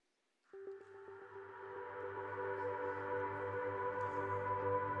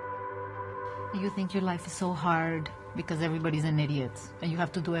You think your life is so hard because everybody's an idiot and you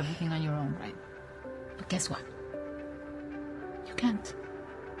have to do everything on your own, right? But guess what? You can't.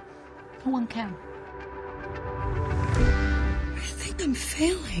 No one can. I think I'm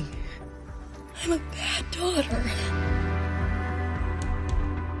failing. I'm a bad daughter.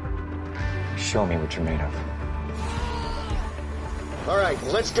 Show me what you're made of. All right,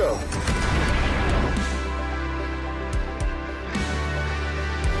 let's go.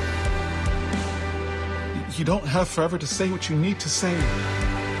 You don't have forever to say what you need to say.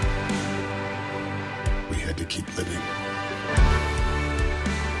 We had to keep living.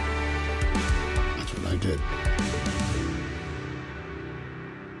 That's what I did.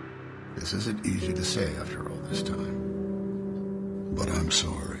 This isn't easy to say after all this time, but I'm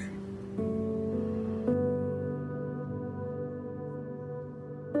sorry.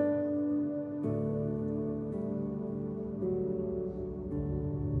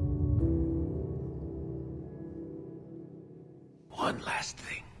 One last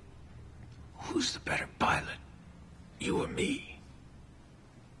thing. Who's the better pilot? You or me?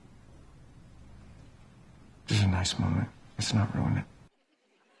 This is a nice moment. Let's not ruin it.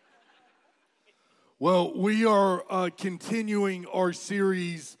 Well, we are continuing our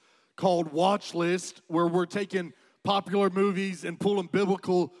series called Watch List, where we're taking popular movies and pulling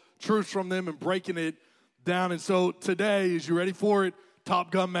biblical truths from them and breaking it down. And so today, is you ready for it?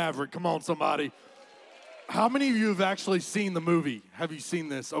 Top Gun Maverick. Come on, somebody. How many of you have actually seen the movie? Have you seen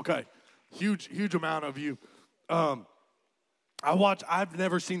this? Okay. Huge amount of you. I've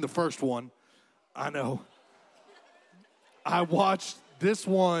never seen the first one. I know. I watched this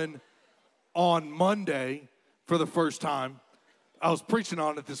one on Monday for the first time. I was preaching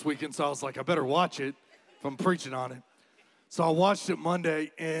on it this weekend, so I was like, I better watch it if I'm preaching on it. So I watched it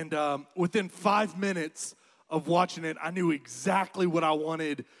Monday, and within 5 minutes of watching it, I knew exactly what I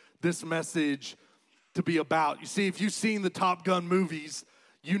wanted this message to be about. You see, if you've seen the Top Gun movies,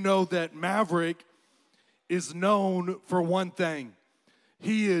 you know that Maverick is known for one thing.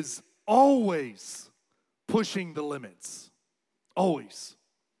 He is always pushing the limits. Always.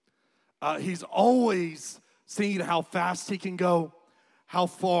 He's always seeing how fast he can go, how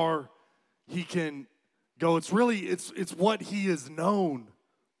far he can go. It's what he is known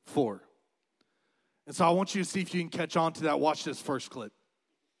for. And so I want you to see if you can catch on to that. Watch this first clip.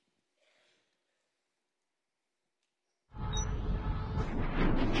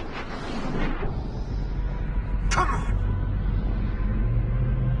 Come on!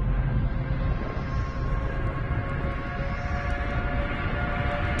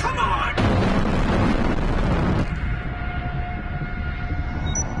 Come on!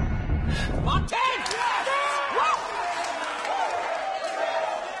 Montez!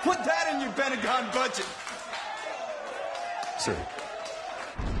 Put that in your Pentagon budget. Sir.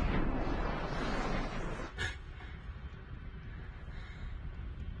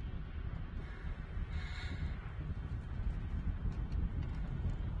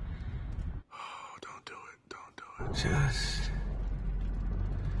 Just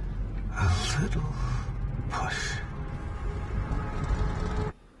a little push.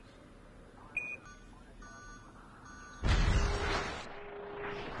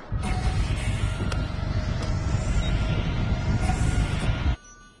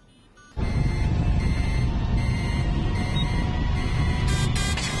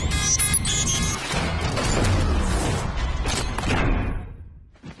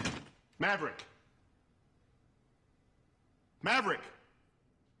 Maverick. Maverick.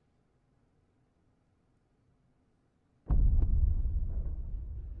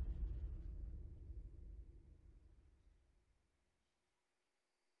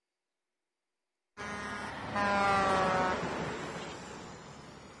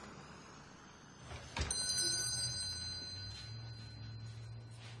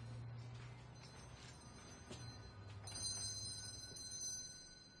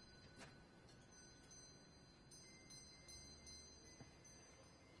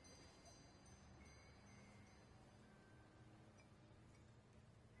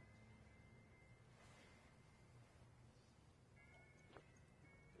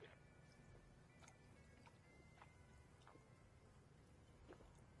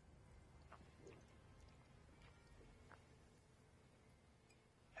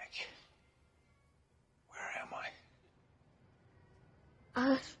 Where am I?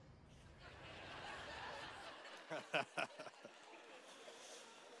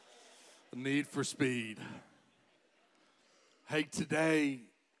 Need for Speed. Hey, today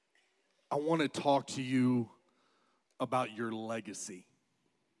I want to talk to you about your legacy.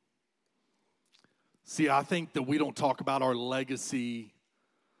 See, I think that we don't talk about our legacy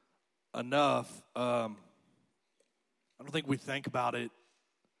enough. I don't think we think about it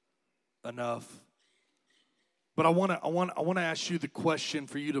enough. But I want to ask you the question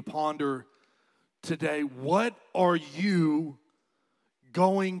for you to ponder today. What are you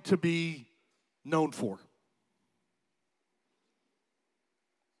going to be known for?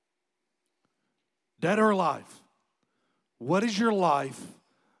 Dead or alive? What is your life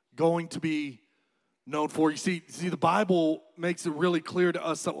going to be known for? You see, the Bible makes it really clear to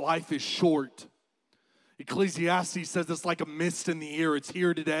us that life is short. Ecclesiastes says it's like a mist in the air. It's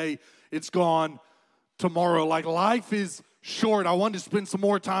here today, it's gone tomorrow. Like, life is short. I wanted to spend some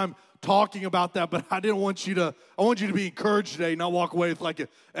more time talking about that, but I want you to be encouraged today, not walk away with like an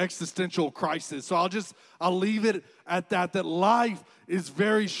existential crisis. So I'll leave it at that life is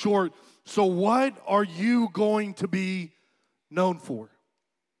very short. So what are you going to be known for?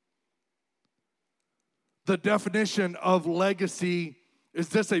 The definition of legacy is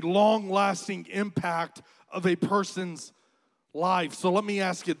this: a long-lasting impact of a person's life. So let me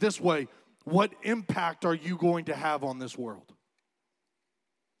ask it this way: what impact are you going to have on this world?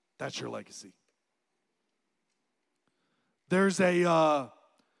 That's your legacy. There's a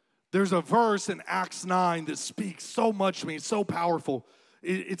verse in Acts 9 that speaks so much to me. It's so powerful.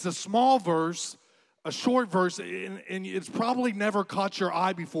 It's a small verse, a short verse, and it's probably never caught your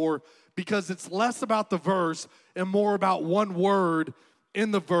eye before because it's less about the verse and more about one word in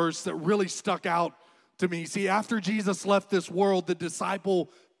the verse that really stuck out to me. See, after Jesus left this world, the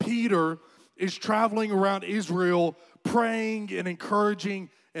disciple Peter is traveling around Israel praying and encouraging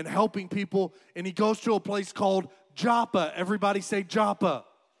and helping people, and he goes to a place called Joppa. Everybody say Joppa.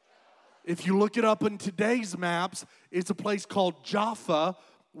 If you look it up in today's maps, it's a place called Jaffa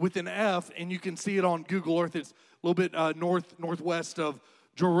with an F, and you can see it on Google Earth. It's a little bit northwest of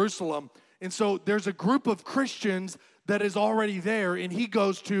Jerusalem. And so there's a group of Christians that is already there, and he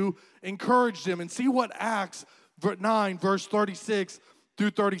goes to encourage them. And see what Acts 9, verse 36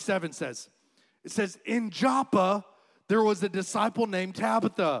 through 37 says. It says, in Joppa, there was a disciple named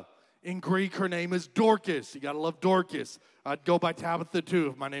Tabitha. In Greek, her name is Dorcas. You got to love Dorcas. I'd go by Tabitha too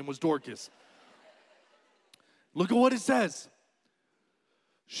if my name was Dorcas. Look at what it says.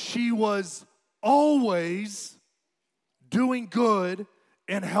 She was always doing good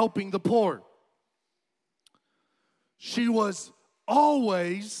and helping the poor. She was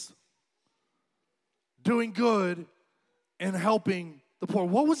always doing good and helping the poor.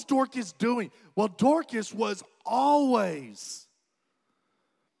 What was Dorcas doing? Well, Dorcas was always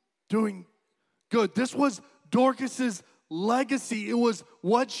doing good. This was Dorcas's legacy. It was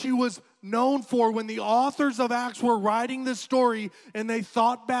what she was known for. When the authors of Acts were writing this story and they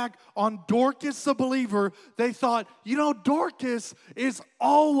thought back on Dorcas the believer, they thought, Dorcas is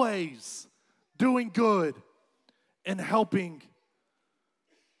always doing good and helping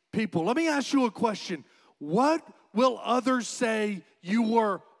people. Let me ask you a question. What will others say you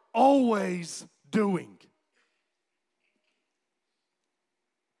were always doing?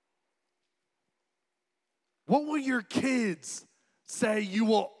 What will your kids say you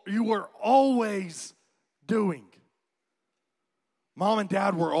were always doing? Mom and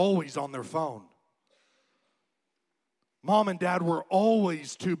dad were always on their phone. Mom and dad were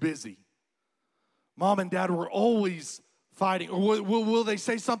always too busy. Mom and dad were always fighting. Or will they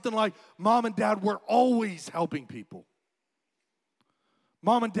say something like, Mom and dad were always helping people.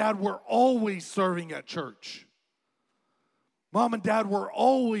 Mom and dad were always serving at church. Mom and dad were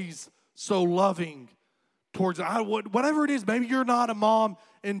always so loving towards whatever it is. Maybe you're not a mom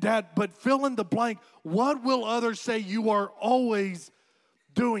and dad, but fill in the blank. What will others say you are always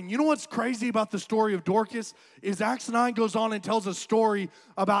doing? You know what's crazy about the story of Dorcas is Acts 9 goes on and tells a story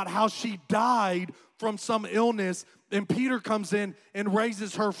about how she died from some illness, and Peter comes in and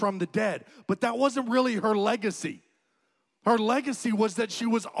raises her from the dead. But that wasn't really her legacy. Her legacy was that she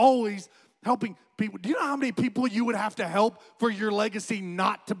was always helping people. Do you know how many people you would have to help for your legacy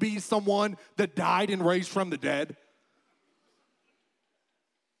not to be someone that died and raised from the dead?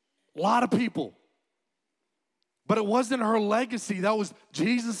 A lot of people. But it wasn't her legacy. That was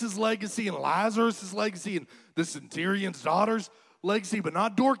Jesus' legacy and Lazarus' legacy and the centurion's daughter's legacy, but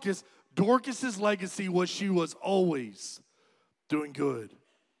not Dorcas. Dorcas' legacy was she was always doing good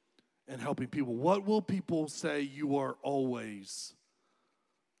and helping people. What will people say you are always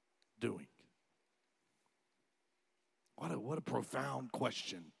doing? What a profound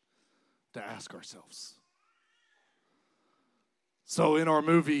question to ask ourselves. So in our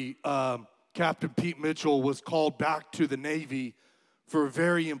movie, Captain Pete Mitchell was called back to the Navy for a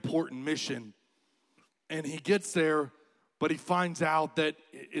very important mission. And he gets there, but he finds out that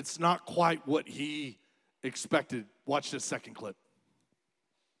it's not quite what he expected. Watch this second clip.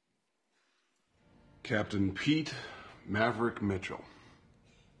 Captain Pete Maverick Mitchell.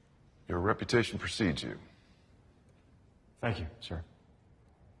 Your reputation precedes you. Thank you, sir.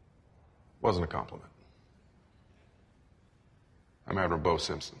 Wasn't a compliment. I'm Admiral Bo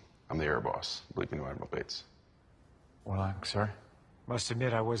Simpson. I'm the air boss. I believe you know Admiral Bates. Well, sir, must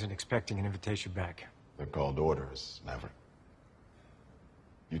admit I wasn't expecting an invitation back. They're called orders, Maverick.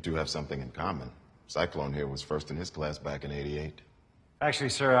 You two have something in common. Cyclone here was first in his class back in '88. Actually,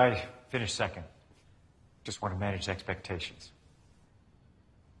 sir, I finished second. Just want to manage expectations.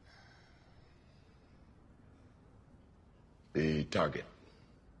 The target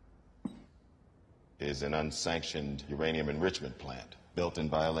is an unsanctioned uranium enrichment plant built in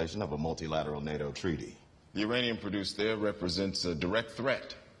violation of a multilateral NATO treaty. The uranium produced there represents a direct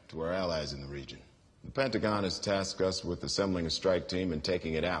threat to our allies in the region. The Pentagon has tasked us with assembling a strike team and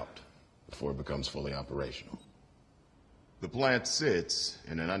taking it out before it becomes fully operational. The plant sits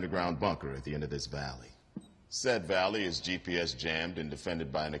in an underground bunker at the end of this valley. Said valley is GPS jammed and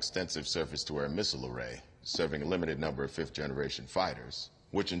defended by an extensive surface-to-air missile array, serving a limited number of fifth-generation fighters,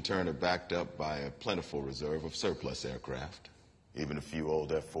 which in turn are backed up by a plentiful reserve of surplus aircraft, even a few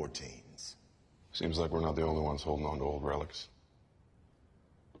old F-14s. Seems like we're not the only ones holding on to old relics.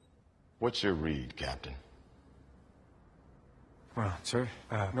 What's your read, Captain? Well, sir,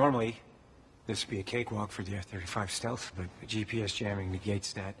 normally this would be a cakewalk for the F-35 stealth, but the GPS jamming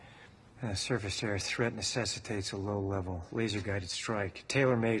negates that. Surface-to-air threat necessitates a low-level, laser-guided strike,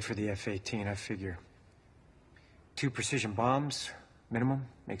 tailor-made for the F-18, I figure. 2 precision bombs, minimum,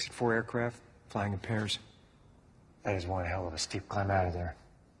 makes it 4 aircraft, flying in pairs. That is one hell of a steep climb out of there,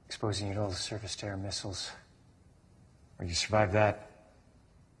 exposing you to all the surface-to-air missiles. Or you survive that,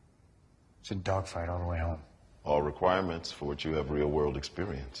 it's a dogfight all the way home. All requirements for which you have real-world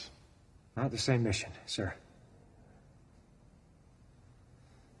experience. Not the same mission, sir.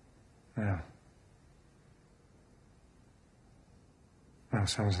 No. No,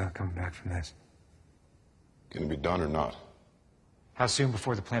 someone's not coming back from this. Can it be done or not? How soon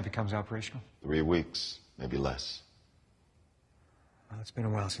before the plant becomes operational? 3 weeks, maybe less. Well, it's been a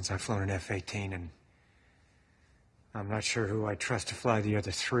while since I've flown an F-18, and I'm not sure who I trust to fly the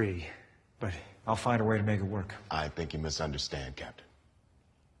other 3, but I'll find a way to make it work. I think you misunderstand, Captain.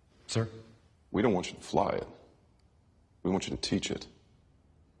 Sir? We don't want you to fly it. We want you to teach it.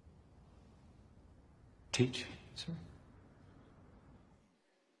 Teach, sir?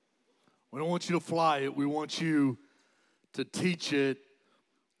 We don't want you to fly it. We want you to teach it.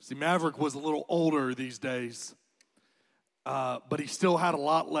 See, Maverick was a little older these days, but he still had a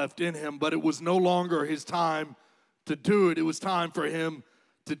lot left in him, but it was no longer his time to do it. It was time for him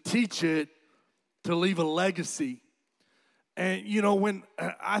to teach it, to leave a legacy. And, you know, when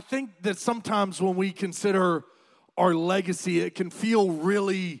I think that sometimes when we consider our legacy, it can feel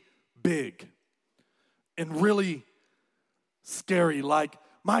really big and really scary. Like,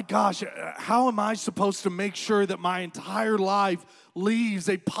 my gosh, how am I supposed to make sure that my entire life leaves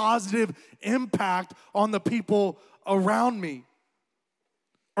a positive impact on the people around me?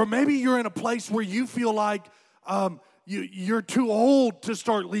 Or maybe you're in a place where you feel like you're too old to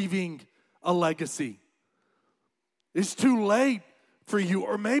start leaving a legacy. It's too late for you.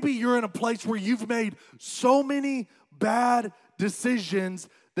 Or maybe you're in a place where you've made so many bad decisions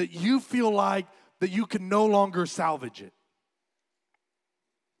that you feel like that you can no longer salvage it.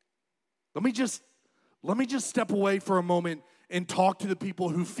 Let me just step away for a moment and talk to the people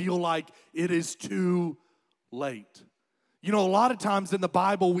who feel like it is too late. You know, a lot of times in the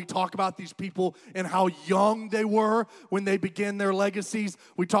Bible, we talk about these people and how young they were when they began their legacies.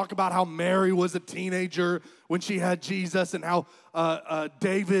 We talk about how Mary was a teenager when she had Jesus and how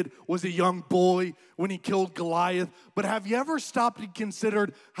David was a young boy when he killed Goliath. But have you ever stopped and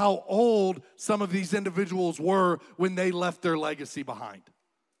considered how old some of these individuals were when they left their legacy behind?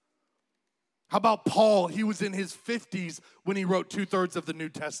 How about Paul? He was in his 50s when he wrote 2/3 of the New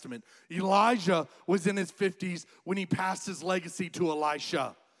Testament. Elijah was in his 50s when he passed his legacy to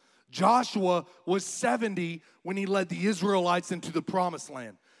Elisha. Joshua was 70 when he led the Israelites into the Promised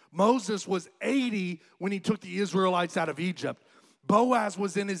Land. Moses was 80 when he took the Israelites out of Egypt. Boaz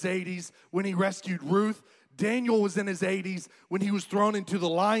was in his 80s when he rescued Ruth. Daniel was in his 80s when he was thrown into the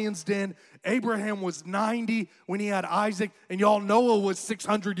lion's den. Abraham was 90 when he had Isaac. And y'all, Noah was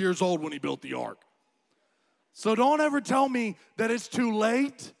 600 years old when he built the ark. So don't ever tell me that it's too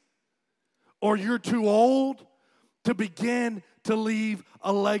late or you're too old to begin to leave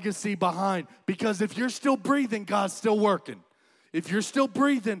a legacy behind. Because if you're still breathing, God's still working. If you're still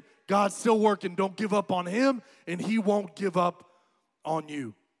breathing, God's still working. Don't give up on him, and he won't give up on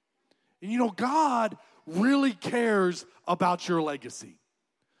you. And you know, God really cares about your legacy.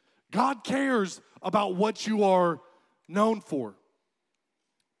 God cares about what you are known for.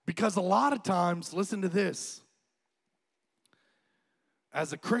 Because a lot of times, listen to this,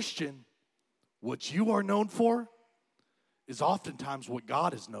 as a Christian, what you are known for is oftentimes what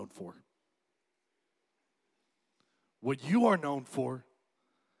God is known for. What you are known for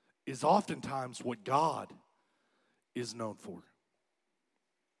is oftentimes what God is known for.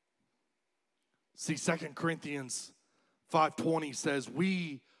 See, 2 Corinthians 5:20 says,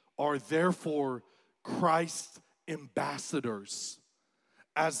 we are therefore Christ's ambassadors,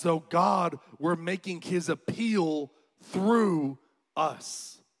 as though God were making his appeal through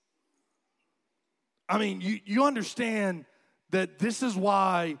us. I mean, you understand that this is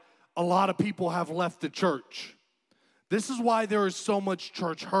why a lot of people have left the church. This is why there is so much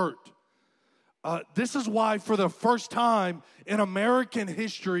church hurt. This is why for the first time in American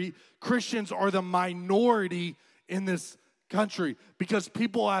history, Christians are the minority in this country because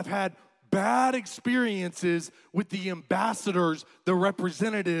people have had bad experiences with the ambassadors, the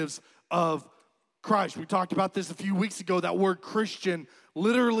representatives of Christ. We talked about this a few weeks ago. That word Christian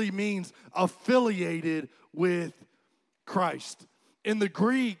literally means affiliated with Christ. In the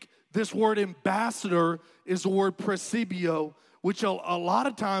Greek, this word ambassador is the word presibio, which a lot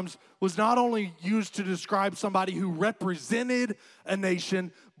of times was not only used to describe somebody who represented a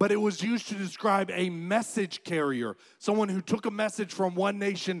nation, but it was used to describe a message carrier, someone who took a message from one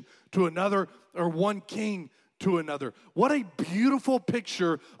nation to another or one king to another. What a beautiful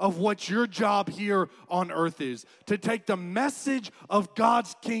picture of what your job here on earth is, to take the message of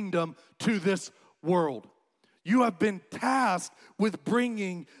God's kingdom to this world. You have been tasked with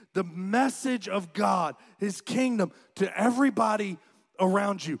bringing the message of God, his kingdom, to everybody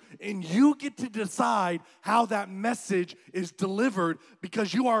around you. And you get to decide how that message is delivered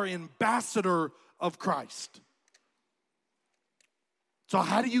because you are an ambassador of Christ. So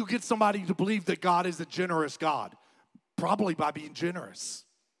how do you get somebody to believe that God is a generous God? Probably by being generous.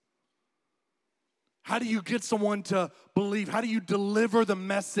 How do you get someone to believe? How do you deliver the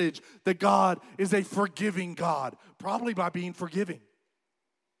message that God is a forgiving God? Probably by being forgiving.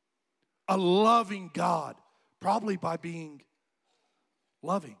 A loving God. Probably by being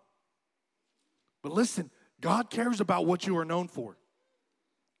loving. But listen, God cares about what you are known for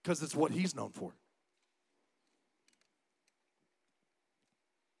because it's what he's known for.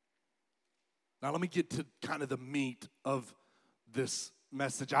 Now let me get to kind of the meat of this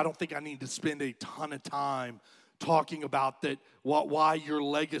message. I don't think I need to spend a ton of time talking about that, why your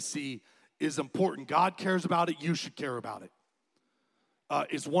legacy is important. God cares about it. You should care about it.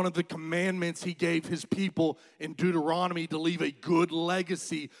 It's one of the commandments he gave his people in Deuteronomy to leave a good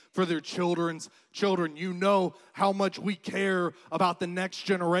legacy for their children's children. You know how much we care about the next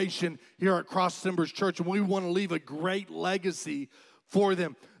generation here at Cross Timbers Church, and we want to leave a great legacy for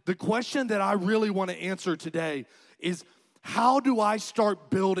them. The question that I really want to answer today is, how do I start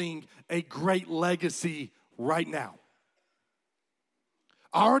building a great legacy right now?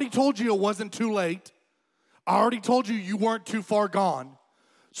 I already told you it wasn't too late. I already told you you weren't too far gone.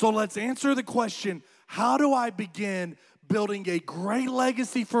 So let's answer the question, how do I begin building a great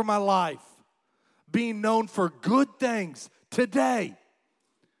legacy for my life, being known for good things today,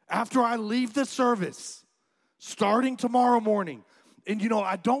 after I leave the service, starting tomorrow morning? And you know,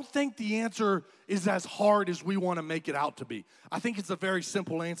 I don't think the answer is as hard as we want to make it out to be. I think it's a very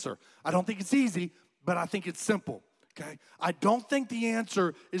simple answer. I don't think it's easy, but I think it's simple, okay? I don't think the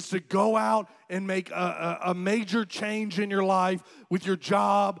answer is to go out and make a major change in your life with your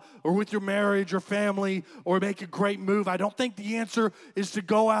job or with your marriage or family or make a great move. I don't think the answer is to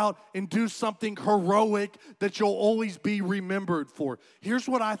go out and do something heroic that you'll always be remembered for. Here's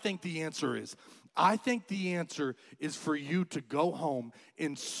what I think the answer is. I think the answer is for you to go home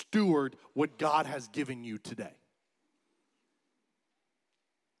and steward what God has given you today.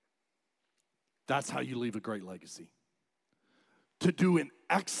 That's how you leave a great legacy. To do an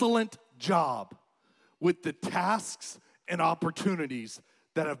excellent job with the tasks and opportunities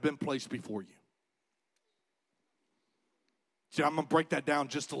that have been placed before you. See, I'm going to break that down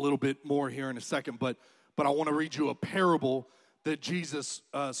just a little bit more here in a second, but I want to read you a parable that Jesus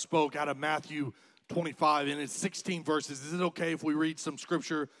spoke out of Matthew 25, and it's 16 verses. Is it okay if we read some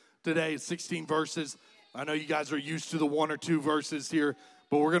scripture today? It's 16 verses. I know you guys are used to the one or two verses here,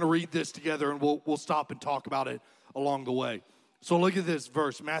 but we're going to read this together, and we'll stop and talk about it along the way. So look at this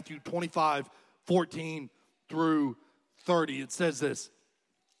verse, Matthew 25, 14 through 30. It says this.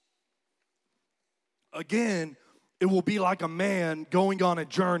 Again, it will be like a man going on a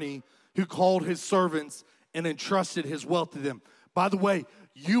journey who called his servants and entrusted his wealth to them. By the way,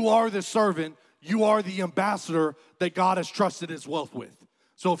 you are the servant, you are the ambassador that God has trusted his wealth with.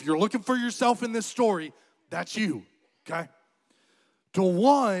 So if you're looking for yourself in this story, that's you, okay? To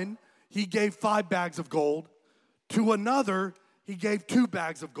one, he gave 5 bags of gold. To another, he gave 2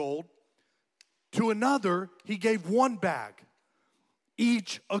 bags of gold. To another, he gave 1 bag,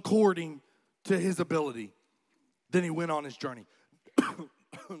 each according to his ability. Then he went on his journey.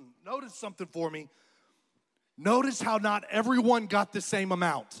 Notice something for me. Notice how not everyone got the same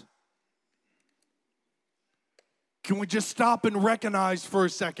amount. Can we just stop and recognize for a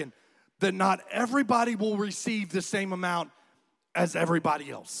second that not everybody will receive the same amount as everybody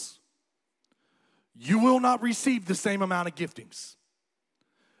else? You will not receive the same amount of giftings.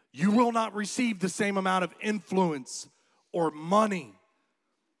 You will not receive the same amount of influence or money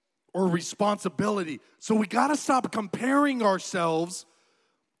or responsibility. So we got to stop comparing ourselves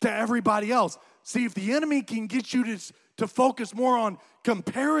to everybody else. See, if the enemy can get you to focus more on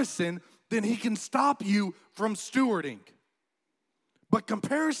comparison, then he can stop you from stewarding. But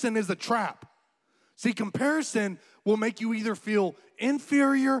comparison is a trap. See, comparison will make you either feel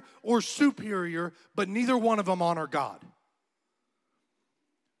inferior or superior, but neither one of them honor God.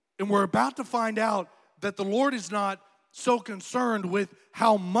 And we're about to find out that the Lord is not so concerned with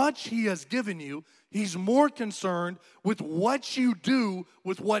how much he has given you. He's more concerned with what you do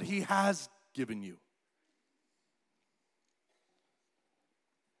with what he has given you.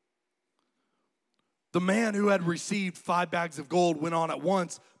 The man who had received 5 bags of gold went on at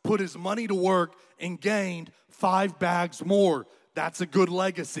once, put his money to work, and gained 5 bags more. That's a good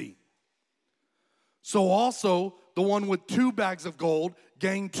legacy. So also, the one with 2 bags of gold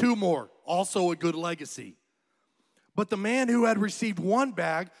gained 2 more. Also a good legacy. But the man who had received 1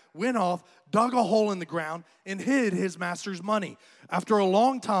 bag went off, dug a hole in the ground, and hid his master's money. After a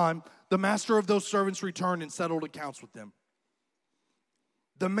long time, the master of those servants returned and settled accounts with them.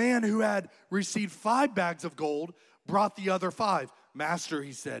 The man who had received 5 bags of gold brought the other 5. Master,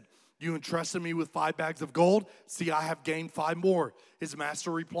 he said, you entrusted me with 5 bags of gold. See, I have gained 5 more. His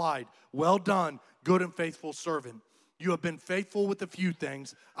master replied, well done, good and faithful servant. You have been faithful with a few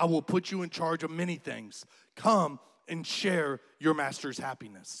things. I will put you in charge of many things. Come and share your master's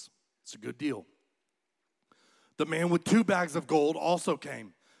happiness. It's a good deal. The man with 2 bags of gold also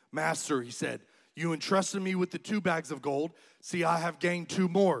came. Master, he said, you entrusted me with the 2 bags of gold. See, I have gained 2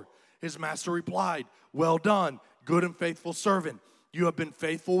 more. His master replied, well done, good and faithful servant. You have been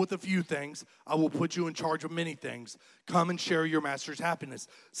faithful with a few things. I will put you in charge of many things. Come and share your master's happiness.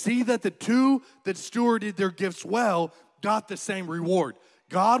 See that the 2 that stewarded their gifts well got the same reward.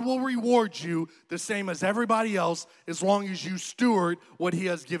 God will reward you the same as everybody else as long as you steward what he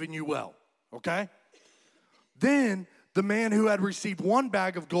has given you well. Okay? Then the man who had received 1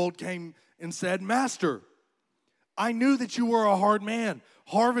 bag of gold came and said, Master, I knew that you were a hard man,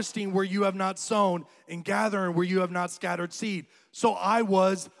 harvesting where you have not sown and gathering where you have not scattered seed. So I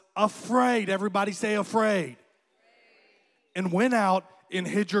was afraid. Everybody say afraid. And went out and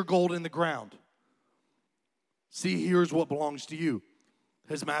hid your gold in the ground. See, here's what belongs to you.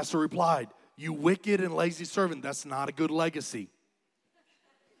 His master replied, you wicked and lazy servant, that's not a good legacy.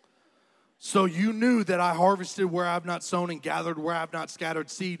 So you knew that I harvested where I have not sown and gathered where I have not scattered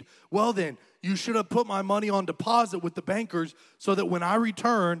seed. Well then, you should have put my money on deposit with the bankers so that when I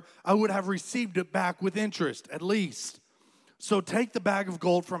return, I would have received it back with interest, at least. So take the bag of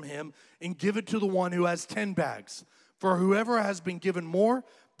gold from him and give it to the one who has 10 bags. For whoever has been given more,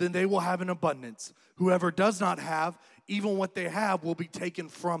 then they will have an abundance. Whoever does not have, even what they have will be taken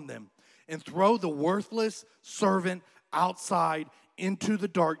from them. And throw the worthless servant outside into the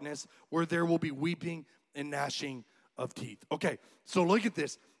darkness where there will be weeping and gnashing of teeth. Okay, so look at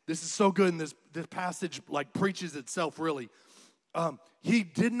this. This is so good, and this passage like preaches itself really. He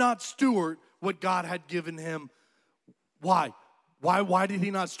did not steward what God had given him. Why? Why did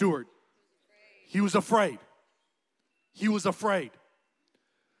he not steward? He was afraid. He was afraid.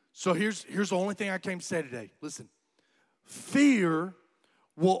 So here's the only thing I came to say today. Listen, fear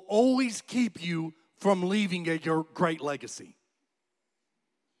will always keep you from leaving a great legacy.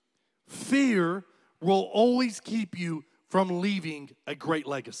 Fear will always keep you from leaving a great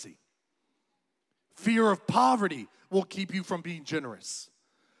legacy. Fear of poverty will keep you from being generous.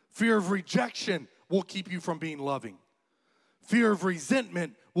 Fear of rejection will keep you from being loving. Fear of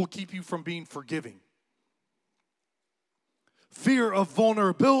resentment will keep you from being forgiving. Fear of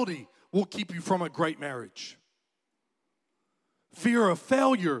vulnerability will keep you from a great marriage. Fear of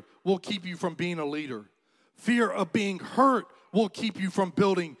failure will keep you from being a leader. Fear of being hurt will keep you from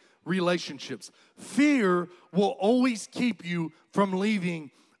building relationships. Fear will always keep you from leaving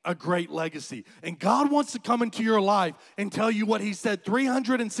a great legacy. And God wants to come into your life and tell you what he said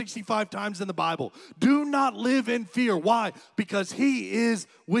 365 times in the Bible. Do not live in fear. Why? Because he is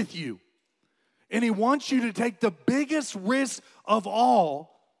with you. And he wants you to take the biggest risk of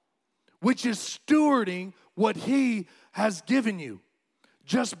all, which is stewarding what he has given you.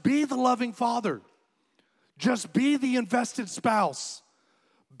 Just be the loving father. Just be the invested spouse.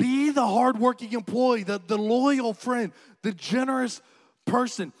 Be the hardworking employee, the loyal friend, the generous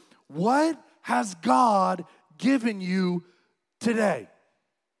person. What has God given you today?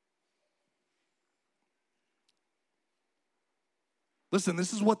 Listen,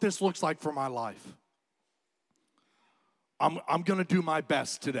 this is what this looks like for my life. I'm going to do my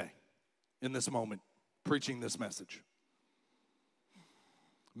best today in this moment, preaching this message.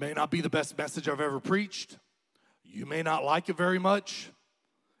 May not be the best message I've ever preached. You may not like it very much.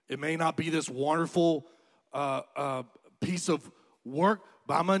 It may not be this wonderful piece of work,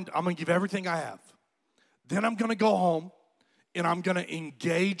 but I'm gonna give everything I have. Then I'm gonna go home and I'm gonna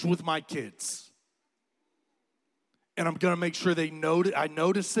engage with my kids. And I'm gonna make sure I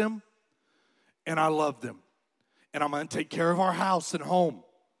notice them and I love them. And I'm gonna take care of our house and home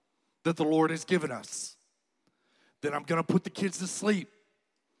that the Lord has given us. Then I'm gonna put the kids to sleep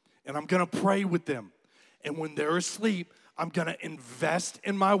and I'm gonna pray with them. And when they're asleep, I'm gonna invest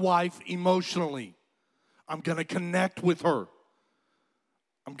in my wife emotionally. I'm gonna connect with her.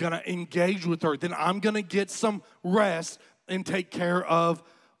 I'm gonna engage with her. Then I'm gonna get some rest and take care of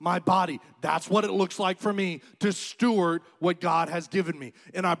my body. That's what it looks like for me to steward what God has given me.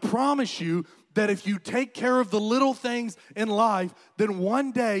 And I promise you that if you take care of the little things in life, then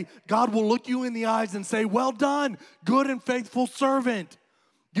one day God will look you in the eyes and say, "Well done, good and faithful servant.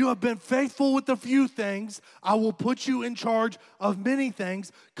 You have been faithful with a few things. I will put you in charge of many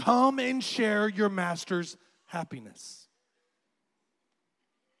things. Come and share your master's happiness."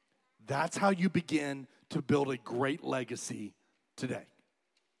 That's how you begin to build a great legacy today.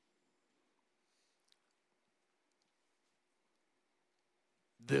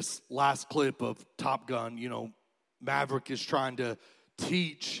 This last clip of Top Gun, Maverick is trying to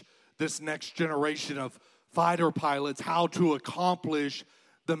teach this next generation of fighter pilots how to accomplish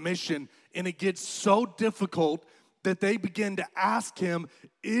the mission, and it gets so difficult that they begin to ask him,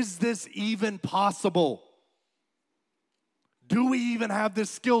 is this even possible? Do we even have this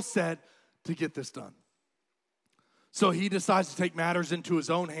skill set to get this done? So he decides to take matters into his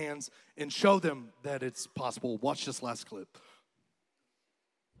own hands and show them that it's possible. Watch this last clip.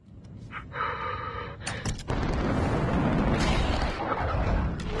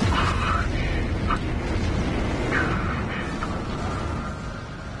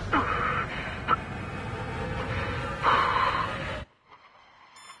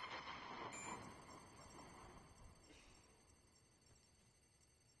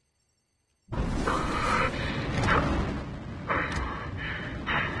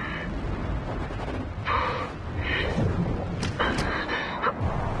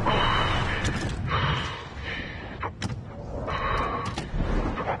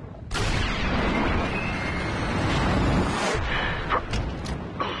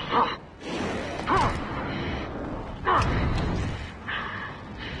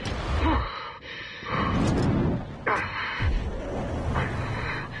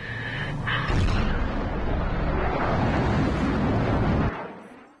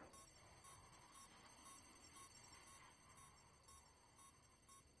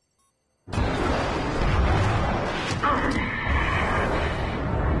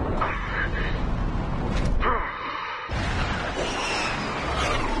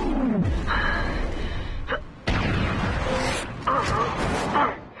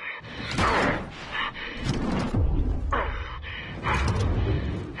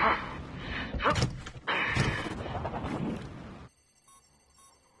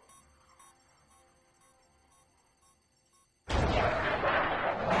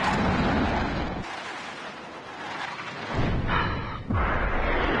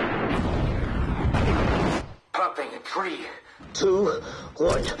 Dropping in 3, 2,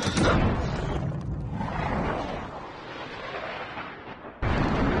 1.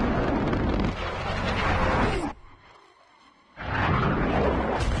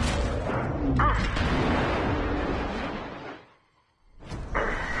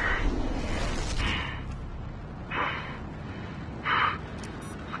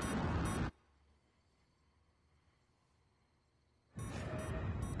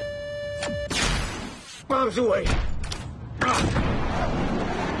 Bombs away.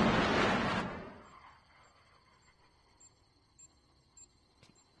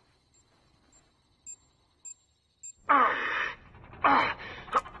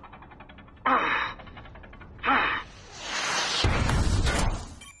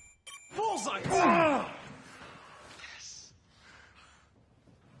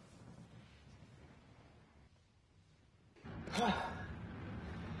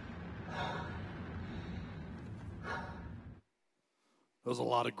 There was a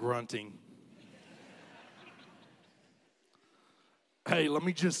lot of grunting. Hey, let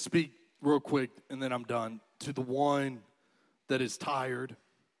me just speak real quick, and then I'm done. To the one that is tired,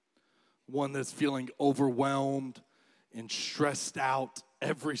 one that's feeling overwhelmed and stressed out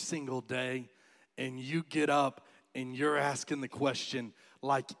every single day, and you get up and you're asking the question,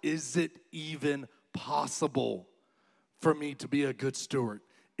 like, is it even possible for me to be a good steward?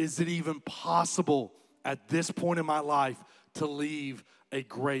 Is it even possible at this point in my life to leave a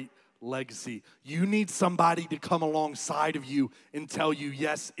great legacy? You need somebody to come alongside of you and tell you,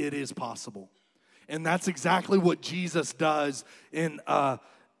 yes, it is possible. And that's exactly what Jesus does in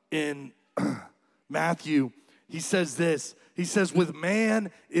Matthew. He says this. He says, with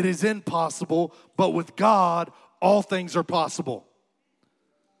man, it is impossible, but with God, all things are possible.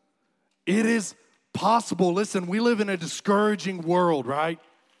 It is possible. Listen, we live in a discouraging world, right?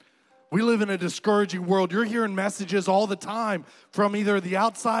 We live in a discouraging world. You're hearing messages all the time from either the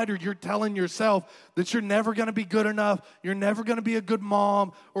outside or you're telling yourself that you're never going to be good enough, you're never going to be a good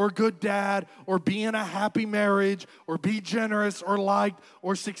mom or a good dad or be in a happy marriage or be generous or liked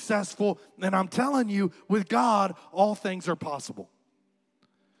or successful. And I'm telling you, with God, all things are possible.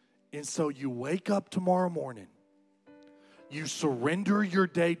 And so you wake up tomorrow morning, you surrender your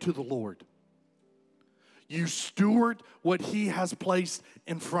day to the Lord. You steward what He has placed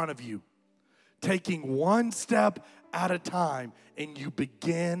in front of you, taking one step at a time, and you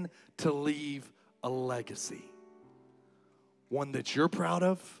begin to leave a legacy. One that you're proud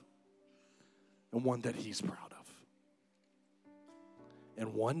of and one that He's proud of.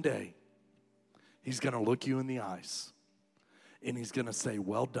 And one day, He's going to look you in the eyes and He's going to say,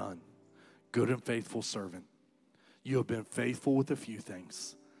 well done, good and faithful servant. You have been faithful with a few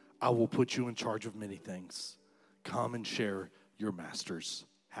things. I will put you in charge of many things. Come and share your master's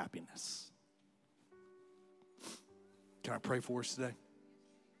happiness. Can I pray for us today?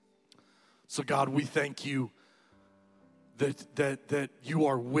 So God, we thank you that you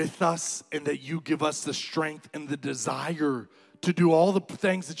are with us and that you give us the strength and the desire to do all the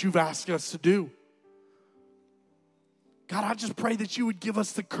things that you've asked us to do. God, I just pray that you would give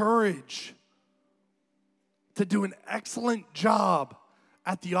us the courage to do an excellent job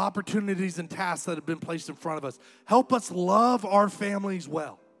at the opportunities and tasks that have been placed in front of us. Help us love our families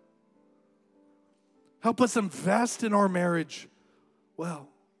well. Help us invest in our marriage well.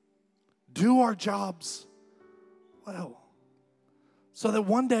 Do our jobs well. So that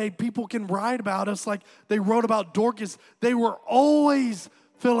one day people can write about us like they wrote about Dorcas. They were always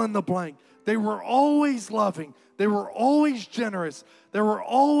fill in the blank. They were always loving. They were always generous. They were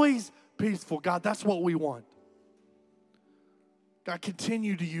always peaceful. God, that's what we want. God,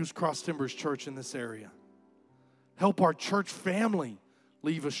 continue to use Cross Timbers Church in this area. Help our church family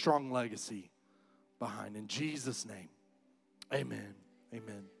leave a strong legacy behind. In Jesus' name, amen.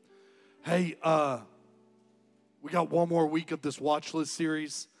 Amen. Hey, we got one more week of this watch list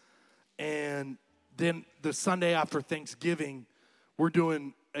series. And then the Sunday after Thanksgiving, we're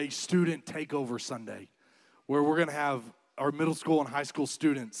doing a student takeover Sunday where we're going to have our middle school and high school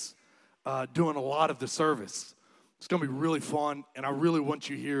students doing a lot of the service. It's going to be really fun, and I really want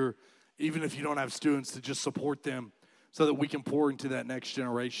you here, even if you don't have students, to just support them so that we can pour into that next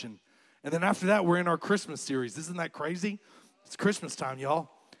generation. And then after that, we're in our Christmas series. Isn't that crazy? It's Christmas time,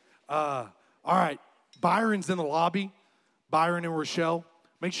 y'all. All right, Byron's in the lobby. Byron and Rochelle.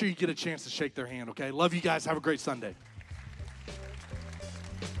 Make sure you get a chance to shake their hand, okay? Love you guys. Have a great Sunday.